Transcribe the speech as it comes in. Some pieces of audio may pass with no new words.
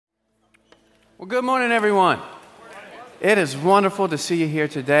Well, good morning, everyone. It is wonderful to see you here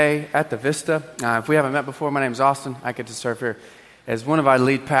today at the Vista. If we haven't met before, my name is Austin. I get to serve here as one of our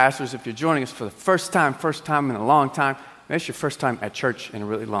lead pastors. If you're joining us for the first time in a long time, maybe it's your first time at church in a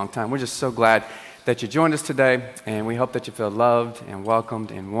really long time. We're just so glad that you joined us today, and we hope that you feel loved and welcomed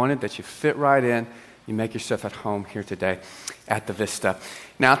and wanted, that you fit right in. You make yourself at home here today at the Vista.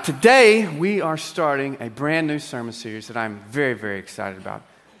 Now, today we are starting a brand new sermon series that I'm very, very excited about.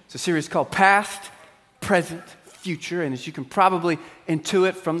 It's a series called Past, Present, Future, and as you can probably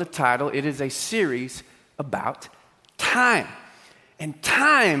intuit from the title, it is a series about time. And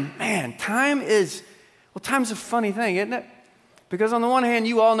time, man, time's a funny thing, isn't it? Because on the one hand,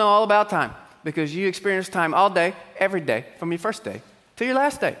 you all know all about time because you experience time all day, every day, from your first day to your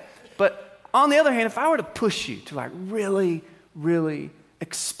last day. But on the other hand, if I were to push you to really, really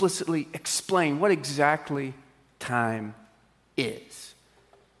explicitly explain what exactly time is,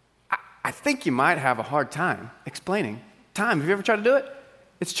 I think you might have a hard time explaining time. Have you ever tried to do it?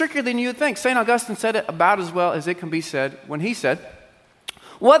 It's trickier than you would think. St. Augustine said it about as well as it can be said when he said,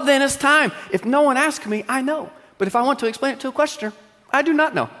 "What then is time? If no one asks me, I know. But if I want to explain it to a questioner, I do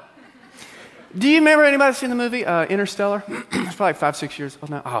not know." Do you remember anybody seen the movie Interstellar? It's probably 5-6 years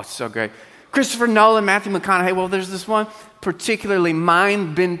old now. Oh, it's so great. Christopher Nolan, Matthew McConaughey. Well, there's this one particularly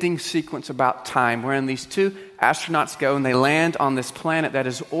mind-bending sequence about time wherein these two astronauts go and they land on this planet that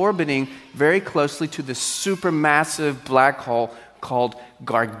is orbiting very closely to this supermassive black hole called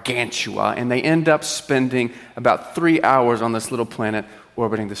Gargantua. And they end up spending about 3 hours on this little planet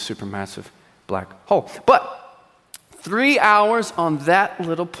orbiting this supermassive black hole. But 3 hours on that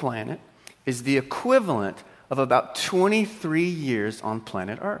little planet is the equivalent of about 23 years on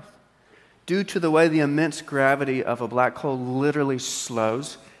planet Earth, due to the way the immense gravity of a black hole literally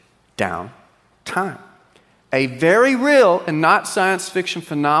slows down time. A very real and not science fiction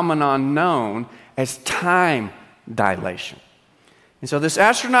phenomenon known as time dilation. And so this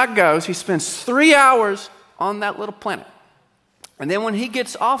astronaut goes, he spends 3 hours on that little planet. And then when he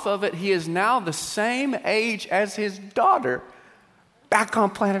gets off of it, he is now the same age as his daughter back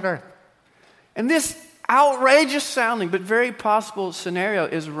on planet Earth. And this outrageous sounding but very possible scenario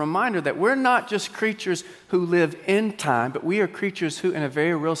is a reminder that we're not just creatures who live in time, but we are creatures who in a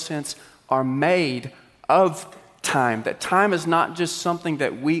very real sense are made of time. That time is not just something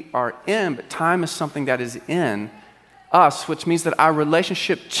that we are in, but time is something that is in us, which means that our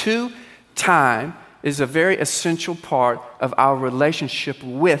relationship to time is a very essential part of our relationship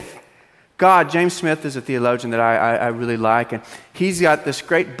with God. James Smith is a theologian that I really like, and he's got this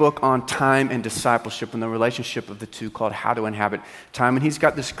great book on time and discipleship and the relationship of the two called How to Inhabit Time, and he's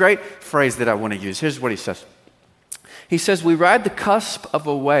got this great phrase that I want to use. Here's what he says. He says, "We ride the cusp of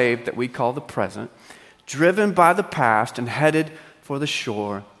a wave that we call the present, driven by the past and headed for the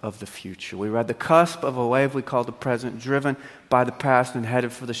shore of the future." We ride the cusp of a wave we call the present, driven by the past and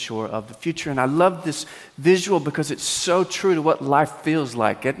headed for the shore of the future. And I love this visual because it's so true to what life feels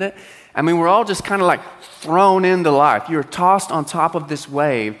like, isn't it? I mean, we're all just kind of like thrown into life. You're tossed on top of this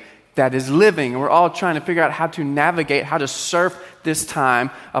wave that is living, and we're all trying to figure out how to navigate, how to surf this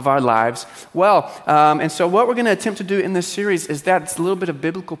time of our lives well. And so what we're going to attempt to do in this series is that it's a little bit of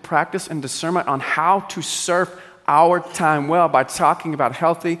biblical practice and discernment on how to surf our time well by talking about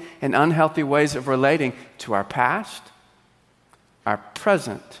healthy and unhealthy ways of relating to our past, our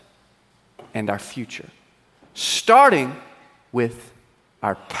present, and our future, starting with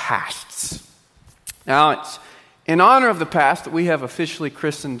our pasts. Now, it's in honor of the past that we have officially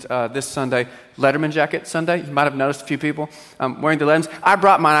christened this Sunday Letterman Jacket Sunday. You might have noticed a few people wearing the Letters. I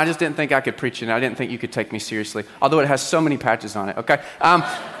brought mine. I just didn't think I could preach it. I didn't think you could take me seriously, although it has so many patches on it, okay?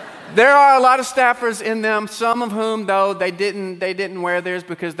 There are a lot of staffers in them, some of whom, though, they didn't wear theirs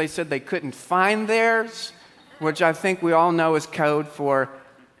because they said they couldn't find theirs, which I think we all know is code for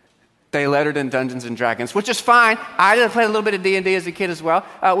they lettered in Dungeons and Dragons, which is fine. I did play a little bit of D&D as a kid as well.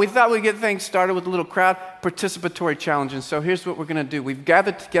 We thought we'd get things started with a little crowd participatory challenge. And so here's what we're going to do. We've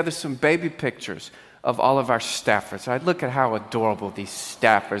gathered together some baby pictures of all of our staffers. Look at how adorable these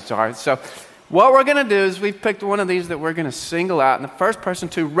staffers are. So what we're going to do is we've picked one of these that we're going to single out. And the first person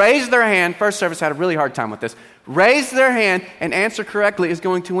to raise their hand, first service had a really hard time with this, raise their hand and answer correctly is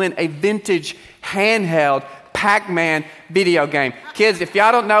going to win a vintage handheld Pac-Man video game. Kids, if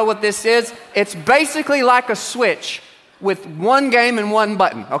y'all don't know what this is, it's basically like a Switch with one game and one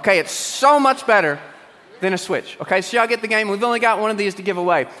button, okay? It's so much better than a Switch, okay? So y'all get the game. We've only got one of these to give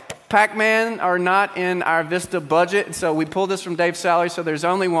away. Pac-Man are not in our Vista budget, so we pulled this from Dave's salary, so there's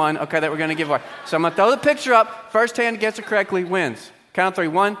only one, okay, that we're going to give away. So I'm going to throw the picture up. First hand gets it correctly wins. Count of three.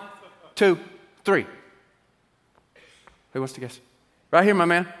 1, 2, 3. Who wants to guess? Right here, my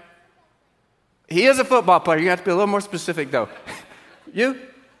man. He is a football player. You have to be a little more specific, though. You?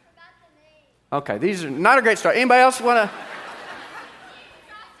 Okay, these are not a great start. Anybody else want to?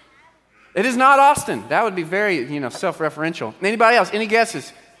 It is not Austin. That would be very, self-referential. Anybody else? Any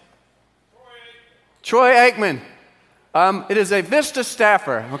guesses? Troy Aikman. It is a Vista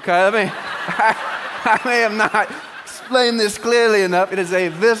staffer. Okay, I may have not explained this clearly enough. It is a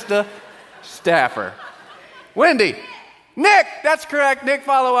Vista staffer. Wendy. Nick, that's correct. Nick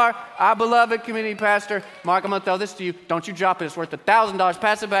Follower, our beloved community pastor. Mark, I'm going to throw this to you. Don't you drop it. It's worth $1,000.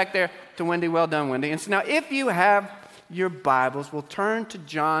 Pass it back there to Wendy. Well done, Wendy. And so now if you have your Bibles, we'll turn to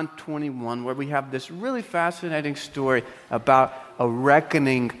John 21, where we have this really fascinating story about a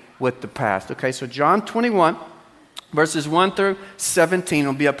reckoning with the past. Okay, so John 21, verses 1 through 17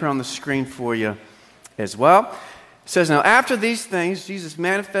 will be up here on the screen for you as well. It says, now after these things, Jesus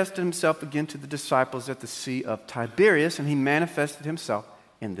manifested himself again to the disciples at the Sea of Tiberias, and he manifested himself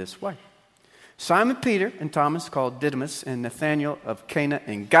in this way. Simon Peter and Thomas, called Didymus, and Nathanael of Cana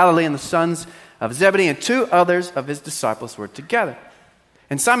in Galilee, and the sons of Zebedee, and 2 others of his disciples were together.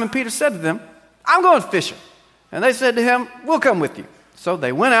 And Simon Peter said to them, I'm going fishing. And they said to him, we'll come with you. So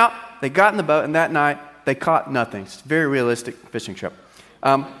they went out, they got in the boat, and that night they caught nothing. It's a very realistic fishing trip.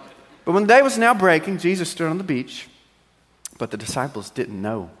 But when the day was now breaking, Jesus stood on the beach, but the disciples didn't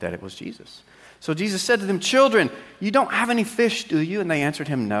know that it was Jesus. So Jesus said to them, children, you don't have any fish, do you? And they answered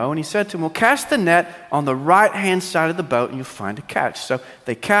him, no. And he said to them, well, cast the net on the right-hand side of the boat, and you'll find a catch. So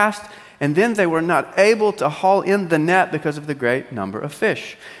they cast, and then they were not able to haul in the net because of the great number of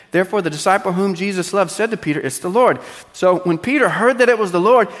fish. Therefore, the disciple whom Jesus loved said to Peter, it's the Lord. So when Peter heard that it was the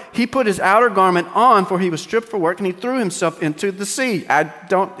Lord, he put his outer garment on, for he was stripped for work, and he threw himself into the sea.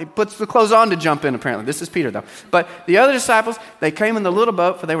 He puts the clothes on to jump in, apparently. This is Peter, though. But the other disciples, they came in the little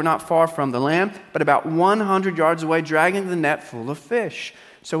boat, for they were not far from the land, but about 100 yards away, dragging the net full of fish.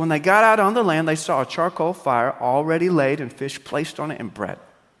 So when they got out on the land, they saw a charcoal fire already laid, and fish placed on it, and bread.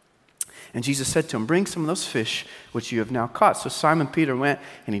 And Jesus said to him, bring some of those fish which you have now caught. So Simon Peter went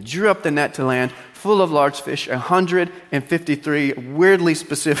and he drew up the net to land full of large fish, 153, weirdly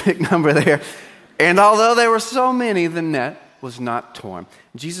specific number there. And although there were so many, the net was not torn.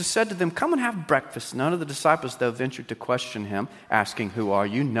 Jesus said to them, come and have breakfast. None of the disciples, though, ventured to question him, asking, who are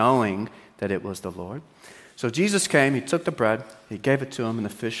you, knowing that it was the Lord. So Jesus came, he took the bread, he gave it to him, and the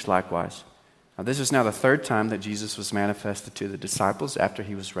fish likewise. Now, this is now the 3rd time that Jesus was manifested to the disciples after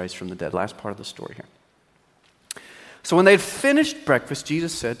he was raised from the dead. Last part of the story here. So when they had finished breakfast,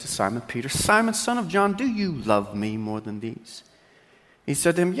 Jesus said to Simon Peter, Simon, son of John, do you love me more than these? He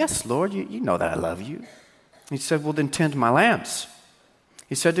said to him, yes, Lord, you know that I love you. He said, well, then tend my lambs.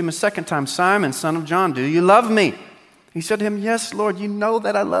 He said to him a second time, Simon, son of John, do you love me? He said to him, yes, Lord, you know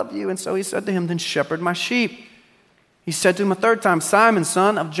that I love you. And so he said to him, then shepherd my sheep. He said to him a third time, Simon,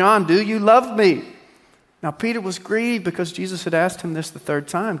 son of John, do you love me? Now Peter was grieved because Jesus had asked him this the 3rd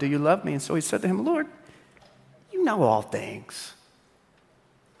time, do you love me? And so he said to him, Lord, you know all things.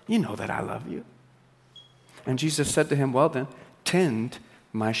 You know that I love you. And Jesus said to him, well then, tend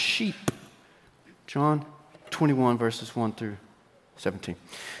my sheep. John 21, verses 1 through 17.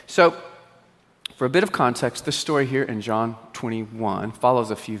 So, for a bit of context, this story here in John 21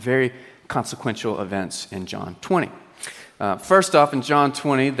 follows a few very consequential events in John 20. First off, in John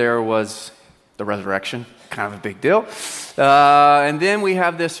 20, there was the resurrection, kind of a big deal. And then we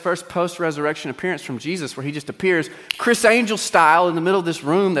have this first post-resurrection appearance from Jesus where he just appears Chris Angel style in the middle of this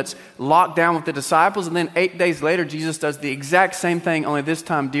room that's locked down with the disciples. And then 8 days later, Jesus does the exact same thing, only this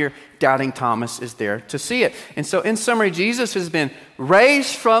time dear doubting Thomas is there to see it. And so in summary, Jesus has been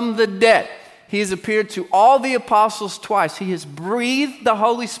raised from the dead. He has appeared to all the apostles twice. He has breathed the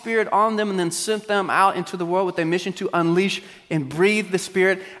Holy Spirit on them and then sent them out into the world with a mission to unleash and breathe the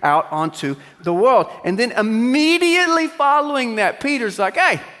Spirit out onto the world. And then immediately following that, Peter's like,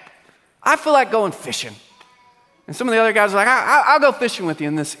 hey, I feel like going fishing. And some of the other guys are like, I'll go fishing with you.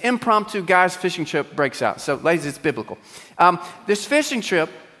 And this impromptu guys fishing trip breaks out. So, ladies, it's biblical. This fishing trip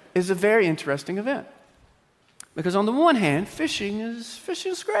is a very interesting event. Because on the one hand, fishing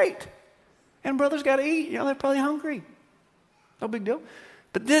is great. And brothers got to eat. They're probably hungry. No big deal.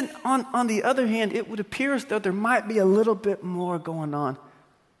 But then on the other hand, it would appear as though there might be a little bit more going on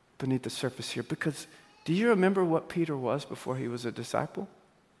beneath the surface here. Because do you remember what Peter was before he was a disciple?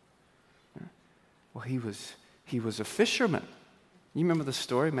 Well, he was a fisherman. You remember the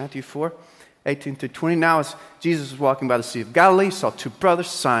story, Matthew 4, 18 through 20. Now as Jesus was walking by the Sea of Galilee, he saw 2 brothers,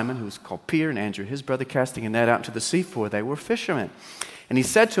 Simon, who was called Peter, and Andrew, his brother, casting a net out into the sea, for they were fishermen. And he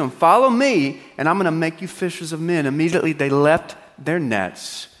said to him, follow me, and I'm going to make you fishers of men. Immediately they left their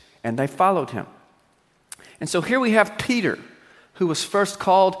nets, and they followed him. And so here we have Peter, who was first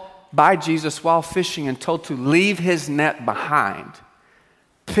called by Jesus while fishing and told to leave his net behind,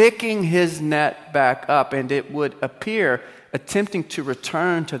 picking his net back up, and it would appear attempting to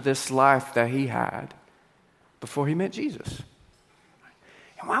return to this life that he had before he met Jesus.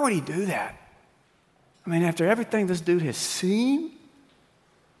 And why would he do that? I mean, after everything this dude has seen,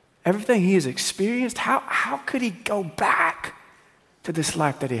 everything he has experienced, how could he go back to this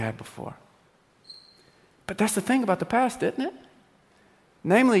life that he had before? But that's the thing about the past, isn't it?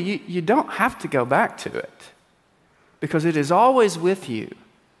 Namely, you don't have to go back to it because it is always with you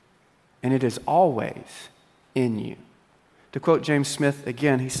and it is always in you. To quote James Smith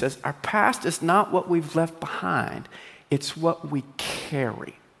again, he says, our past is not what we've left behind, it's what we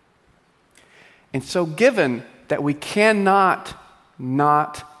carry. And so given that we cannot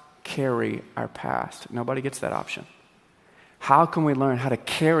not carry our past, nobody gets that option. How can we learn how to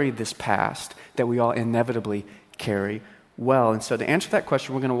carry this past that we all inevitably carry well? And so to answer that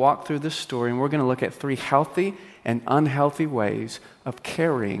question, we're going to walk through this story and we're going to look at 3 healthy and unhealthy ways of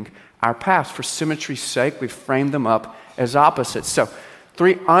carrying our past. For symmetry's sake, we've framed them up as opposites. So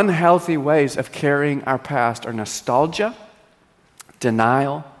 3 unhealthy ways of carrying our past are nostalgia,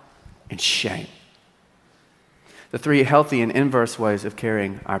 denial, and shame. The 3 healthy and inverse ways of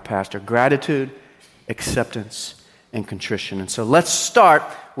carrying our past are gratitude, acceptance, and contrition. And so let's start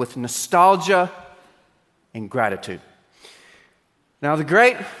with nostalgia and gratitude. Now, the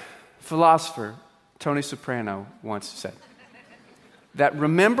great philosopher Tony Soprano once said that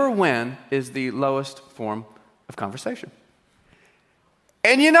remember when is the lowest form of conversation.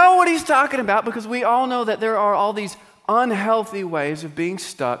 And you know what he's talking about because we all know that there are all these unhealthy ways of being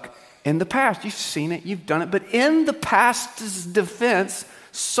stuck in the past. You've seen it, you've done it, but in the past's defense,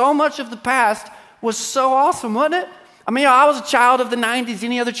 so much of the past was so awesome, wasn't it? I mean, I was a child of the 90s.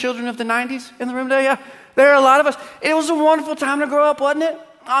 Any other children of the 90s in the room today? Yeah, there are a lot of us. It was a wonderful time to grow up, wasn't it?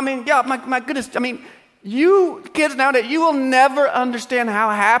 I mean, yeah, my goodness. I mean, you kids nowadays, you will never understand how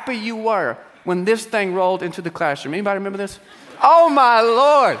happy you were when this thing rolled into the classroom. Anybody remember this? Oh, my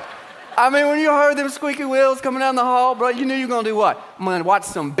Lord. I mean, when you heard them squeaky wheels coming down the hall, bro, you knew you were going to do what? I'm going to watch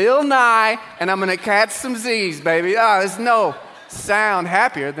some Bill Nye, and I'm going to catch some Z's, baby. Oh, there's no sound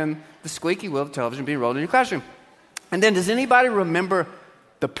happier than the squeaky wheel of television being rolled in your classroom. And then, does anybody remember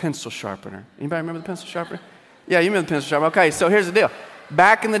the pencil sharpener? Anybody remember the pencil sharpener? Yeah, you remember the pencil sharpener. Okay, so here's the deal.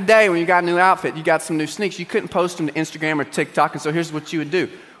 Back in the day when you got a new outfit, you got some new sneaks, you couldn't post them to Instagram or TikTok, and so here's what you would do.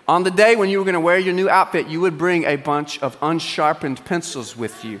 On the day when you were going to wear your new outfit, you would bring a bunch of unsharpened pencils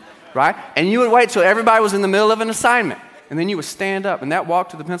with you, right? And you would wait till everybody was in the middle of an assignment, and then you would stand up, and that walk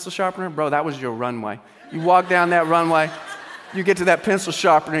to the pencil sharpener, bro, that was your runway. You walk down that runway, you get to that pencil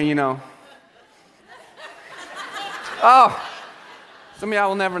sharpener, you know. Oh, some of y'all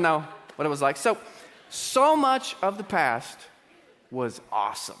will never know what it was like. So much of the past was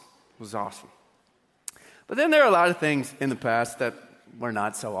awesome. But then there are a lot of things in the past that were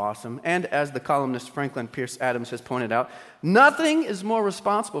not so awesome. And as the columnist Franklin Pierce Adams has pointed out, nothing is more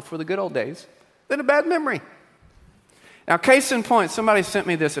responsible for the good old days than a bad memory. Now, case in point, somebody sent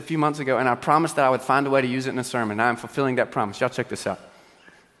me this a few months ago, and I promised that I would find a way to use it in a sermon. Now I'm fulfilling that promise. Y'all check this out.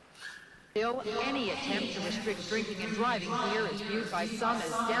 Still, any attempt to restrict drinking and driving here is viewed by some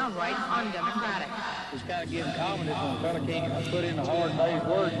as downright undemocratic. It's kind of getting common when a fella can't put in a hard day's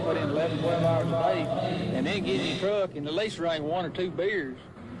work, put in 11, 12 hours a day, and then get in your truck and at least drink 1 or 2 beers.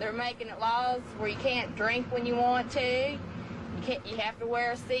 They're making it laws where you can't drink when you want to. You have to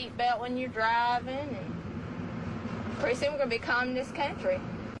wear a seatbelt when you're driving. And pretty soon we're going to be a communist country.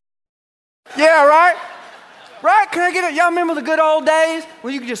 Yeah, right? Right? Can I get it? Y'all remember the good old days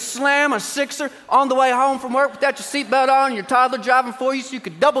when you could just slam a sixer on the way home from work without your seatbelt on and your toddler driving for you so you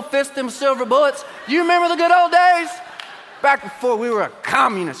could double fist them silver bullets? You remember the good old days? Back before we were a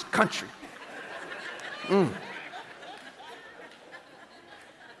communist country. The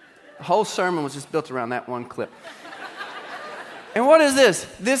whole sermon was just built around that one clip. And what is this?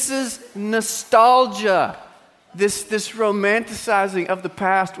 This is nostalgia. This romanticizing of the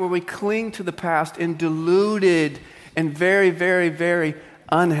past where we cling to the past in deluded and very, very, very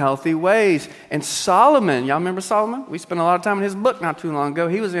unhealthy ways. And Solomon, y'all remember Solomon? We spent a lot of time in his book not too long ago.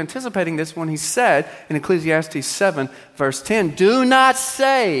 He was anticipating this when he said in Ecclesiastes 7, verse 10, do not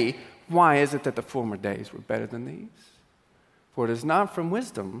say, why is it that the former days were better than these? For it is not from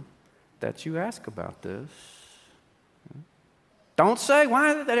wisdom that you ask about this. Don't say,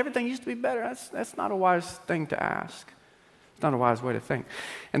 why is it that everything used to be better? That's not a wise thing to ask. It's not a wise way to think.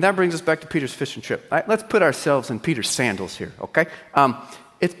 And that brings us back to Peter's fishing trip. Right, let's put ourselves in Peter's sandals here, okay?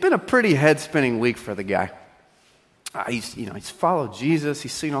 It's been a pretty head-spinning week for the guy. He's followed Jesus.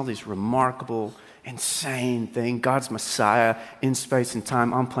 He's seen all these remarkable insane thing. God's Messiah in space and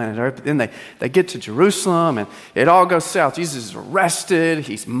time on planet Earth. But then they get to Jerusalem and it all goes south. Jesus is arrested,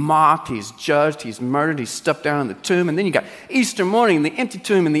 he's mocked, he's judged, he's murdered, he's stuffed down in the tomb. And then you got Easter morning and the empty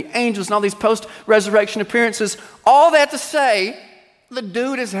tomb and the angels and all these post-resurrection appearances. All that to say, the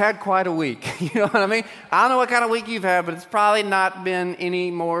dude has had quite a week. You know what I mean? I don't know what kind of week you've had, but it's probably not been any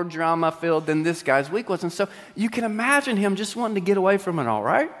more drama-filled than this guy's week was. And so you can imagine him just wanting to get away from it all,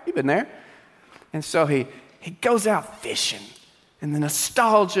 right? You've been there. And so he goes out fishing, and the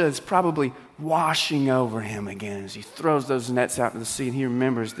nostalgia is probably washing over him again as he throws those nets out into the sea, and he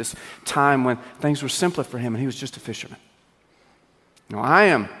remembers this time when things were simpler for him, and he was just a fisherman. Now,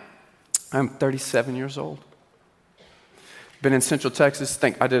 I'm 37 years old. Been in Central Texas.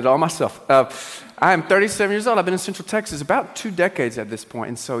 I did it all myself. I am 37 years old. I've been in Central Texas about 2 decades at this point.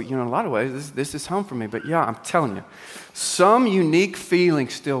 And so, in a lot of ways, this is home for me. But yeah, I'm telling you, some unique feeling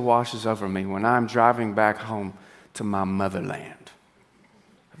still washes over me when I'm driving back home to my motherland,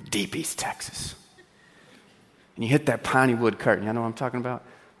 deep East Texas. And you hit that piney wood curtain. You know what I'm talking about?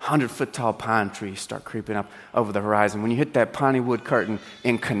 100-foot tall pine trees start creeping up over the horizon. When you hit that piney wood curtain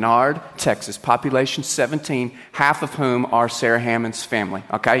in Kennard, Texas, population 17, half of whom are Sarah Hammond's family.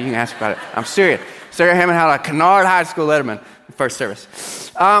 Okay, you can ask about it. I'm serious. Sarah Hammond had a Kennard High School letterman first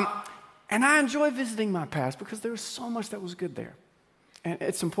service. And I enjoy visiting my past because there was so much that was good there. And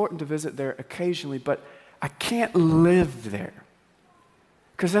it's important to visit there occasionally, but I can't live there.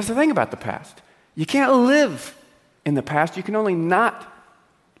 Because that's the thing about the past. You can't live in the past. You can only not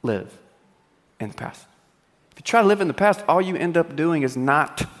live in the past. If you try to live in the past, all you end up doing is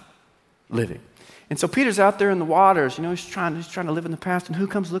not living. And so Peter's out there in the waters, he's trying to live in the past, and who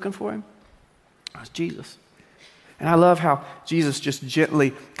comes looking for him? It's Jesus. And I love how Jesus just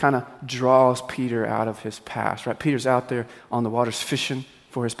gently kind of draws Peter out of his past, right? Peter's out there on the waters fishing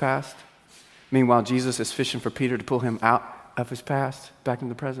for his past. Meanwhile, Jesus is fishing for Peter to pull him out of his past, back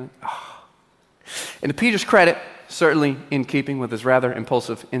into the present. Oh. And to Peter's credit, certainly in keeping with his rather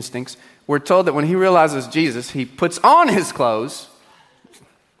impulsive instincts, we're told that when he realizes Jesus, he puts on his clothes,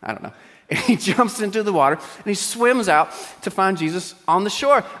 and he jumps into the water, and he swims out to find Jesus on the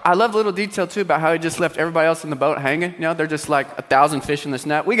shore. I love the little detail, too, about how he just left everybody else in the boat hanging. They're just like 1,000 fish in this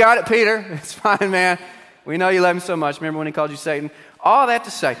net. We got it, Peter. It's fine, man. We know you love him so much. Remember when he called you Satan? All that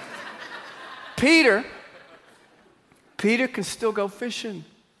to say, Peter can still go fishing.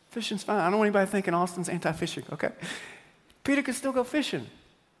 Fishing's fine. I don't want anybody thinking Austin's anti-fishing, okay? Peter can still go fishing.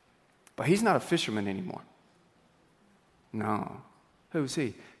 But he's not a fisherman anymore. No. Who's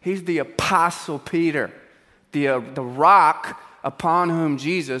he? He's the Apostle Peter, the rock upon whom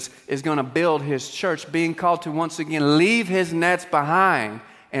Jesus is going to build his church, being called to once again leave his nets behind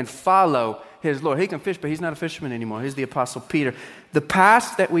and follow his Lord. He can fish, but he's not a fisherman anymore. He's the Apostle Peter. The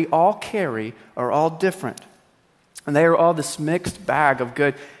past that we all carry are all different. And they are all this mixed bag of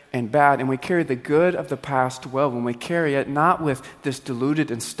good and bad, and we carry the good of the past well when we carry it not with this deluded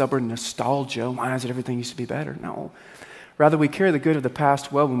and stubborn nostalgia. Why is it everything used to be better? No. Rather, we carry the good of the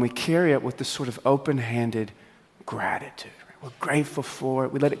past well when we carry it with this sort of open-handed gratitude. We're grateful for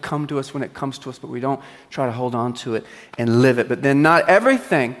it. We let it come to us when it comes to us, but we don't try to hold on to it and live it. But then not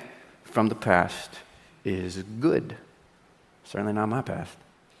everything from the past is good. Certainly not my past.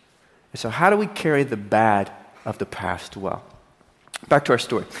 And so how do we carry the bad of the past well? Back to our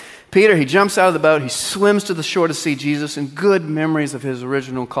story. Peter, he jumps out of the boat, he swims to the shore to see Jesus, and good memories of his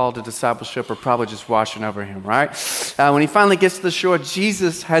original call to discipleship are probably just washing over him, right? When he finally gets to the shore,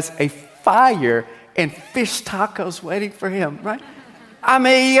 Jesus has a fire and fish tacos waiting for him, right?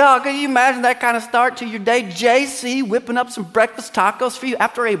 Can you imagine that kind of start to your day? JC whipping up some breakfast tacos for you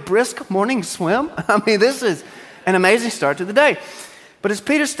after a brisk morning swim? This is an amazing start to the day. But as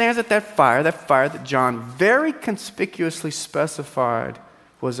Peter stands at that fire that John very conspicuously specified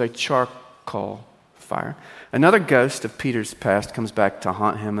was a charcoal fire, another ghost of Peter's past comes back to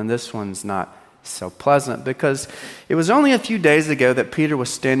haunt him, and this one's not so pleasant because it was only a few days ago that Peter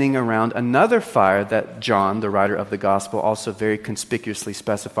was standing around another fire that John, the writer of the gospel, also very conspicuously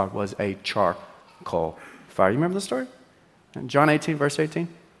specified was a charcoal fire. You remember the story? In John 18, verse 18?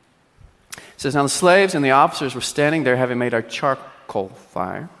 It says, "Now the slaves and the officers were standing there having made a charcoal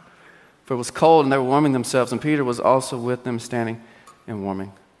fire, for it was cold and they were warming themselves, and Peter was also with them standing and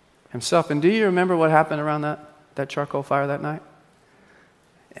warming himself." And do you remember what happened around that charcoal fire that night?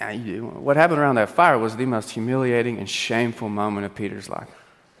 Yeah, you do. What happened around that fire was the most humiliating and shameful moment of Peter's life,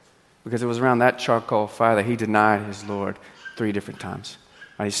 because it was around that charcoal fire that he denied his Lord 3 different times.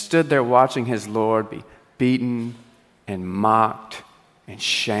 And he stood there watching his Lord be beaten and mocked and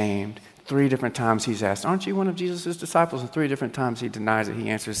shamed 3 different times he's asked, aren't you one of Jesus' disciples? And 3 different times he denies it. He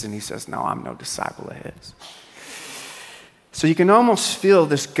answers and he says, no, I'm no disciple of his. So you can almost feel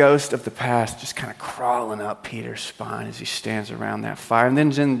this ghost of the past just kind of crawling up Peter's spine as he stands around that fire. And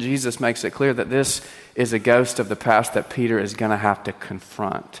then Jesus makes it clear that this is a ghost of the past that Peter is going to have to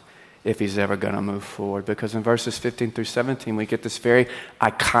confront if he's ever going to move forward. Because in verses 15 through 17, we get this very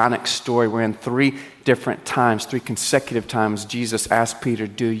iconic story where in 3 different times, 3 consecutive times, Jesus asked Peter,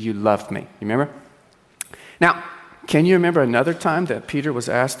 do you love me? You remember? Now, can you remember another time that Peter was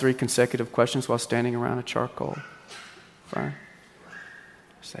asked 3 consecutive questions while standing around a charcoal fire?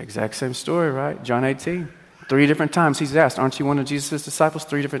 It's the exact same story, right? John 18. 3 different times he's asked, aren't you one of Jesus' disciples?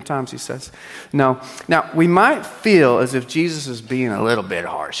 3 different times he says, no. Now, we might feel as if Jesus is being a little bit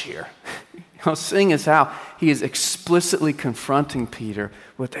harsh here. Seeing as how he is explicitly confronting Peter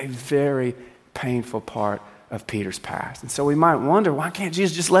with a very painful part of Peter's past. And so we might wonder, why can't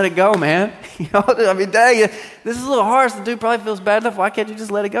Jesus just let it go, man? Dang, this is a little harsh. The dude probably feels bad enough. Why can't you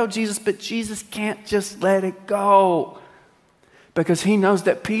just let it go, Jesus? But Jesus can't just let it go because he knows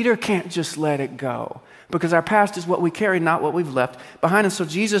that Peter can't just let it go. Because our past is what we carry, not what we've left behind. And so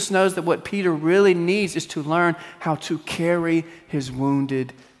Jesus knows that what Peter really needs is to learn how to carry his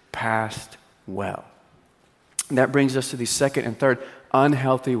wounded past well. And that brings us to the second and third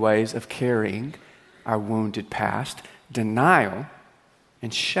unhealthy ways of carrying our wounded past: denial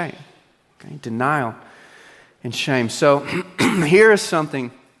and shame. Okay? Denial and shame. So here is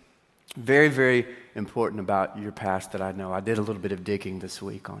something very, very important about your past that I know. I did a little bit of digging this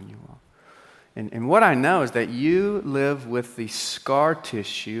week on you all. And what I know is that you live with the scar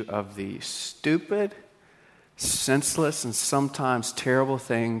tissue of the stupid, senseless, and sometimes terrible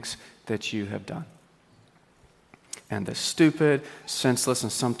things that you have done. And the stupid, senseless,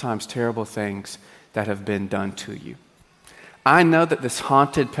 and sometimes terrible things that have been done to you. I know that this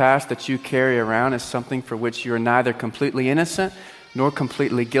haunted past that you carry around is something for which you're neither completely innocent nor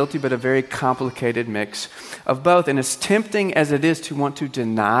completely guilty, but a very complicated mix of both. And as tempting as it is to want to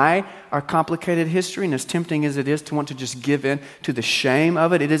deny our complicated history, and as tempting as it is to want to just give in to the shame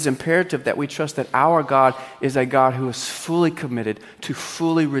of it, it is imperative that we trust that our God is a God who is fully committed to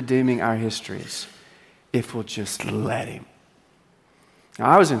fully redeeming our histories if we'll just let him. Now,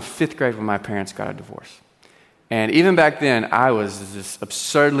 I was in 5th grade when my parents got a divorce. And even back then, I was this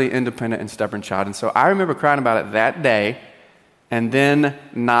absurdly independent and stubborn child. And so I remember crying about it that day, and then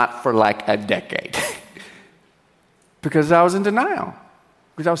not for like a decade. Because I was in denial.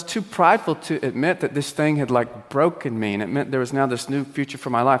 Because I was too prideful to admit that this thing had like broken me, and it meant there was now this new future for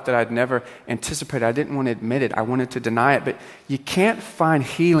my life that I'd never anticipated. I didn't want to admit it. I wanted to deny it. But you can't find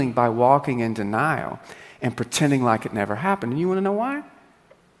healing by walking in denial and pretending like it never happened. And you want to know why?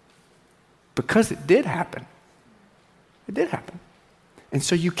 Because it did happen. It did happen. And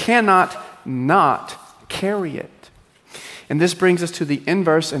so you cannot not carry it. And this brings us to the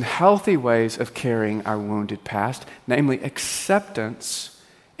inverse and healthy ways of carrying our wounded past, namely acceptance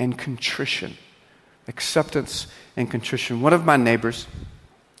and contrition. Acceptance and contrition. One of my neighbors,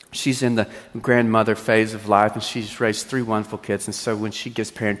 she's in the grandmother phase of life, and she's raised 3 wonderful kids, and so when she gives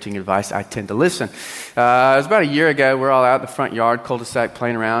parenting advice, I tend to listen. It was about a year ago. We're all out in the front yard, cul-de-sac,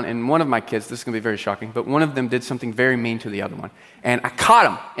 playing around, and one of my kids, this is going to be very shocking, but one of them did something very mean to the other one, and I caught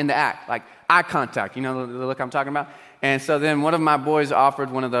him in the act, like eye contact. You know the look I'm talking about? And so then one of my boys offered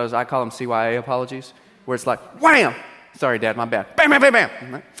one of those, I call them CYA apologies, where it's like, wham! Sorry, Dad, my bad. Bam, bam, bam,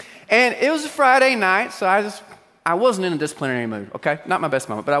 bam. And it was a Friday night, so I wasn't in a disciplinary mood, okay? Not my best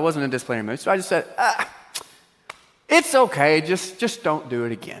moment, but I wasn't in a disciplinary mood. So I just said, it's okay, just don't do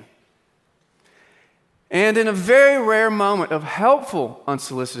it again. And in a very rare moment of helpful,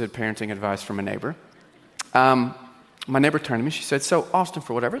 unsolicited parenting advice from a neighbor, my neighbor turned to me, she said, so Austin,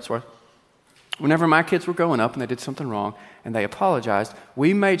 for whatever it's worth, whenever my kids were growing up and they did something wrong and they apologized,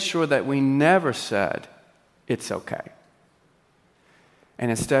 we made sure that we never said, it's okay. And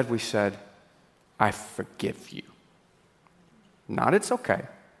instead we said, I forgive you. Not it's okay,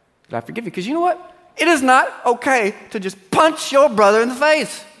 but I forgive you. Because you know what? It is not okay to just punch your brother in the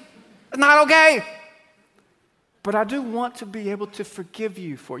face. It's not okay. But I do want to be able to forgive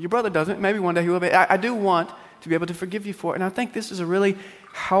you for it. Your brother doesn't. Maybe one day he will be. I do want to be able to forgive you for it. And I think this is a really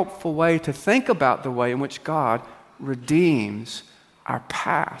helpful way to think about the way in which God redeems our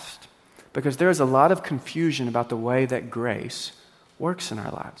past. Because there is a lot of confusion about the way that grace works in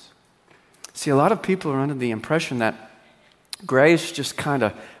our lives. See, a lot of people are under the impression that grace just kind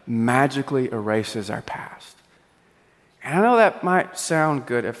of magically erases our past. And I know that might sound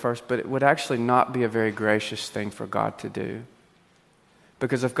good at first, but it would actually not be a very gracious thing for God to do.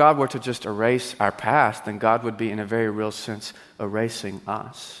 Because if God were to just erase our past, then God would be, in a very real sense, erasing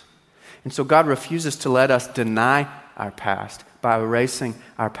us. And so God refuses to let us deny our past by erasing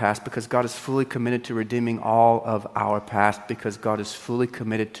our past, because God is fully committed to redeeming all of our past, because God is fully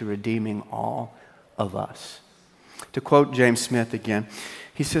committed to redeeming all of us. To quote James Smith again,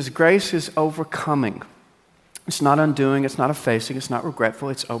 he says, grace is overcoming. It's not undoing, it's not effacing, it's not regretful,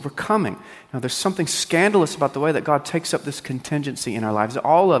 it's overcoming. Now, there's something scandalous about the way that God takes up this contingency in our lives,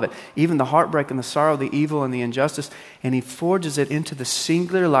 all of it, even the heartbreak and the sorrow, the evil and the injustice, and He forges it into the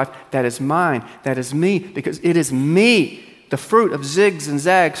singular life that is mine, that is me, because it is me, the fruit of zigs and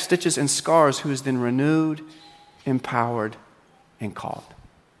zags, stitches and scars, who is then renewed, empowered, and called.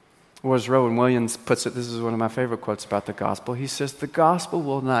 Or as Rowan Williams puts it, this is one of my favorite quotes about the gospel. He says, the gospel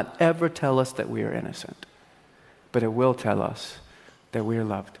will not ever tell us that we are innocent, but it will tell us that we are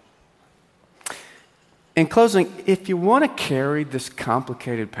loved. In closing, if you want to carry this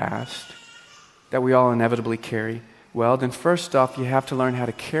complicated past that we all inevitably carry, well, then first off, you have to learn how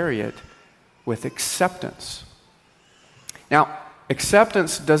to carry it with acceptance. Now,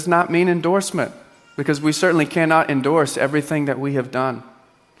 acceptance does not mean endorsement, because we certainly cannot endorse everything that we have done,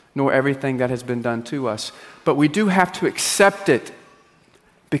 nor everything that has been done to us. But we do have to accept it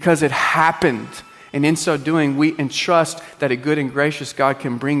because it happened. And in so doing, we entrust that a good and gracious God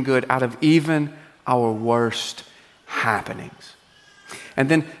can bring good out of even our worst happenings. And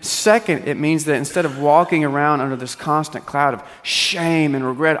then second, it means that instead of walking around under this constant cloud of shame and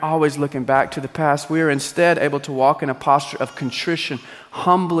regret, always looking back to the past, we are instead able to walk in a posture of contrition,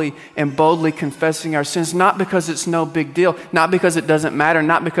 humbly and boldly confessing our sins, not because it's no big deal, not because it doesn't matter,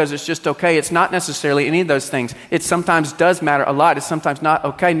 not because it's just okay. It's not necessarily any of those things. It sometimes does matter a lot. It's sometimes not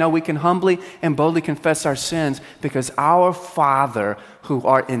okay. No, we can humbly and boldly confess our sins because our Father who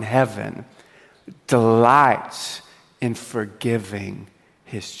art in heaven delights in forgiving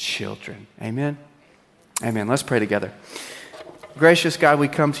His children. Amen? Amen. Let's pray together. Gracious God, we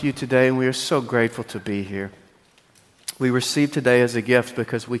come to you today and we are so grateful to be here. We receive today as a gift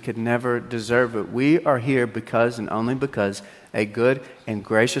because we could never deserve it. We are here because and only because a good and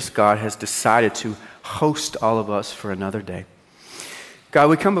gracious God has decided to host all of us for another day. God,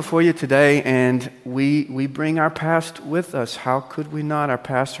 we come before you today and we bring our past with us. How could we not? Our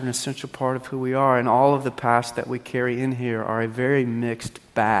past are an essential part of who we are, and all of the past that we carry in here are a very mixed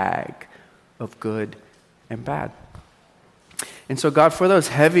bag of good and bad. And so, God, for those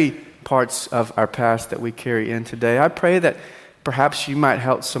heavy parts of our past that we carry in today, I pray that perhaps you might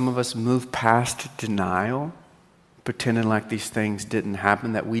help some of us move past denial, pretending like these things didn't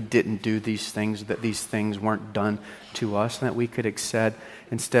happen, that we didn't do these things, that these things weren't done to us, and that we could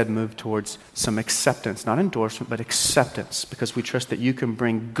instead move towards some acceptance, not endorsement, but acceptance, because we trust that you can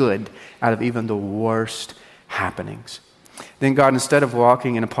bring good out of even the worst happenings. Then, God, instead of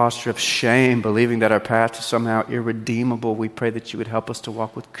walking in a posture of shame, believing that our past is somehow irredeemable, we pray that you would help us to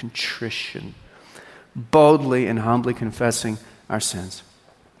walk with contrition, boldly and humbly confessing our sins,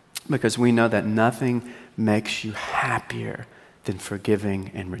 because we know that nothing makes you happier than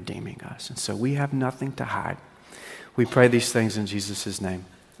forgiving and redeeming us. And so we have nothing to hide. We pray these things in Jesus' name.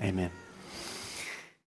 Amen.